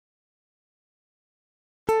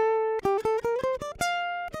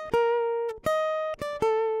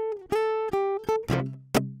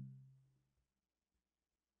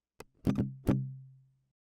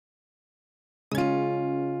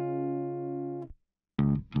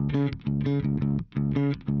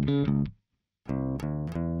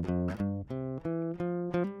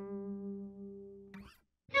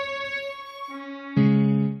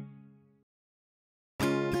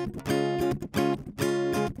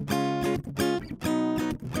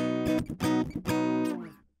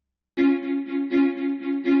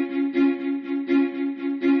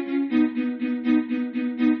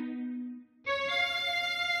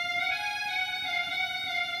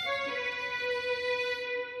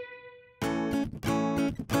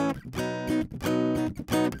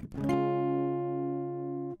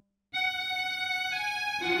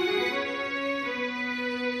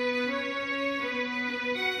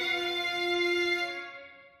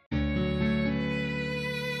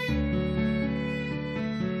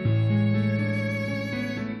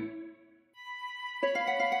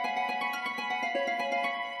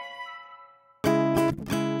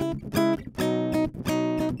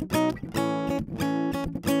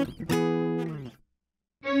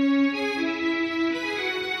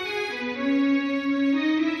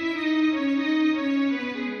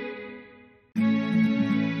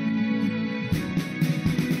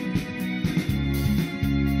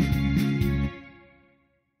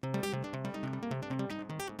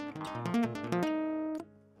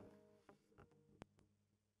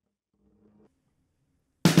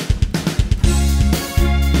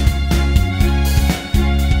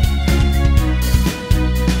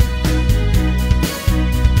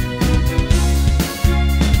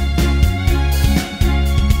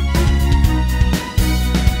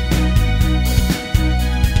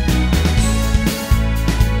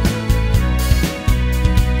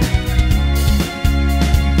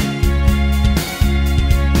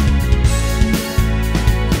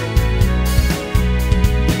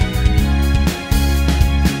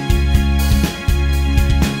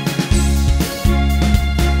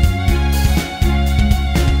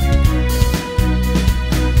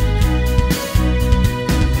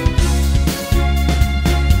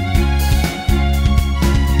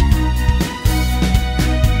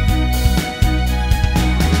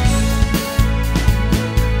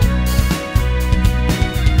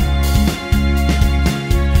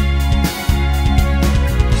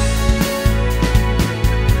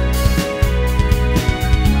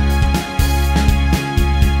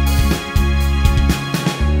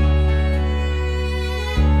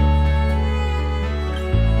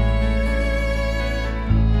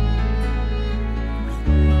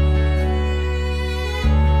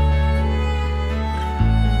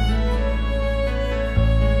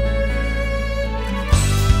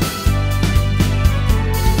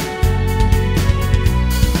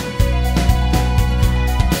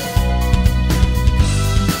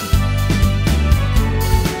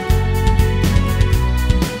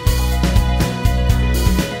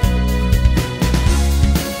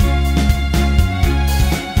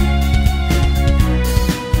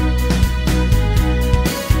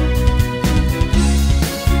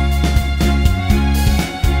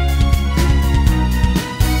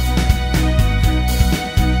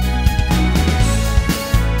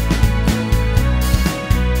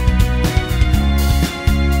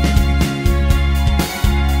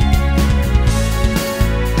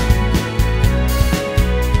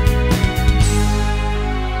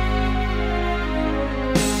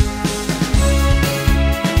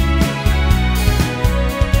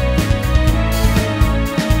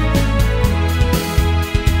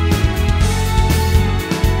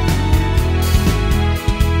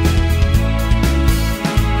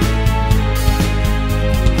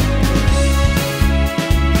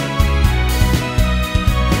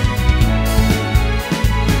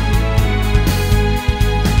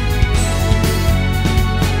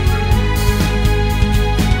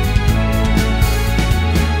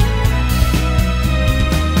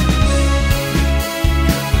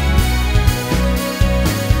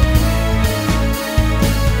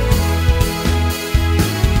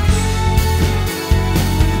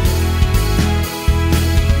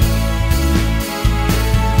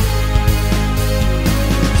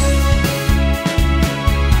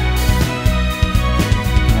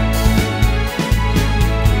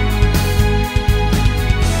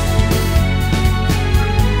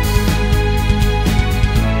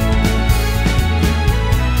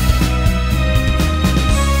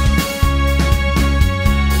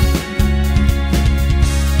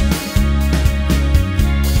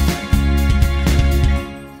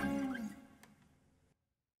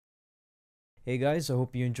Hey guys, I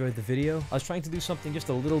hope you enjoyed the video. I was trying to do something just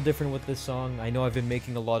a little different with this song. I know I've been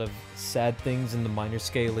making a lot of sad things in the minor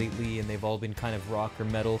scale lately, and they've all been kind of rock or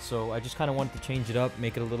metal, so I just kind of wanted to change it up,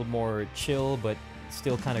 make it a little more chill, but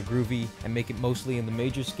still kind of groovy and make it mostly in the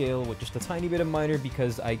major scale with just a tiny bit of minor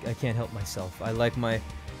because I can't help myself. I like my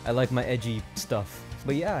edgy stuff.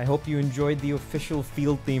 But yeah, I hope you enjoyed the official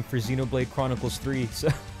field theme for Xenoblade Chronicles 3. So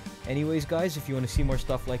anyways, guys, if you want to see more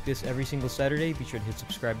stuff like this every single Saturday, be sure to hit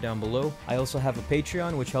subscribe down below. I also have a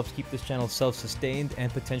Patreon, which helps keep this channel self-sustained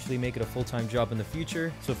and potentially make it a full-time job in the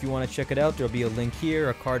future. So if you want to check it out, there'll be a link here,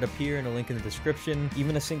 a card up here, and a link in the description.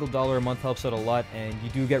 Even a single $1 a month helps out a lot, and you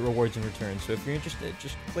do get rewards in return. So if you're interested,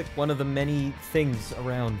 just click one of the many things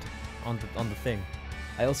around on the thing.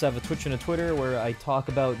 I also have a Twitch and a Twitter where I talk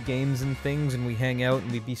about games and things and we hang out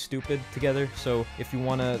and we be stupid together. So if you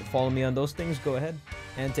want to follow me on those things, go ahead.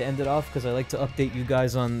 And to end it off, because I like to update you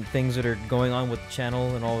guys on things that are going on with the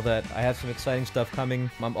channel and all of that, I have some exciting stuff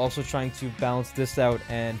coming. I'm also trying to balance this out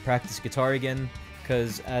and practice guitar again,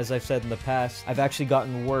 because as I've said in the past, I've actually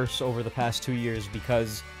gotten worse over the past 2 years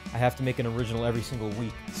because I have to make an original every single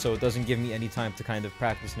week, so it doesn't give me any time to kind of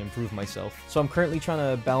practice and improve myself. So I'm currently trying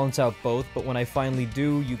to balance out both, but when I finally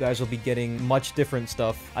do, you guys will be getting much different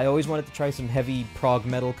stuff. I always wanted to try some heavy prog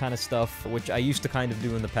metal kind of stuff, which I used to kind of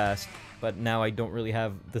do in the past, but now I don't really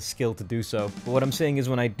have the skill to do so. But what I'm saying is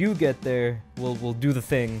when I do get there, we'll do the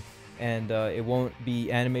thing. And it won't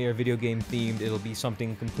be anime or video game themed, it'll be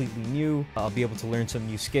something completely new. I'll be able to learn some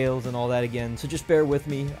new scales and all that again, so just bear with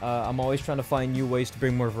me. I'm always trying to find new ways to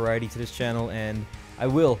bring more variety to this channel, and I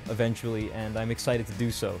will eventually, and I'm excited to do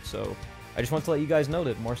so. So I just want to let you guys know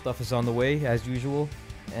that more stuff is on the way, as usual,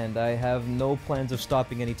 and I have no plans of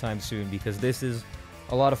stopping anytime soon, because this is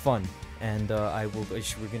a lot of fun, and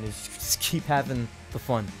we're gonna just keep having the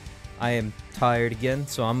fun. I am tired again,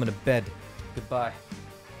 so I'm gonna bed. Goodbye.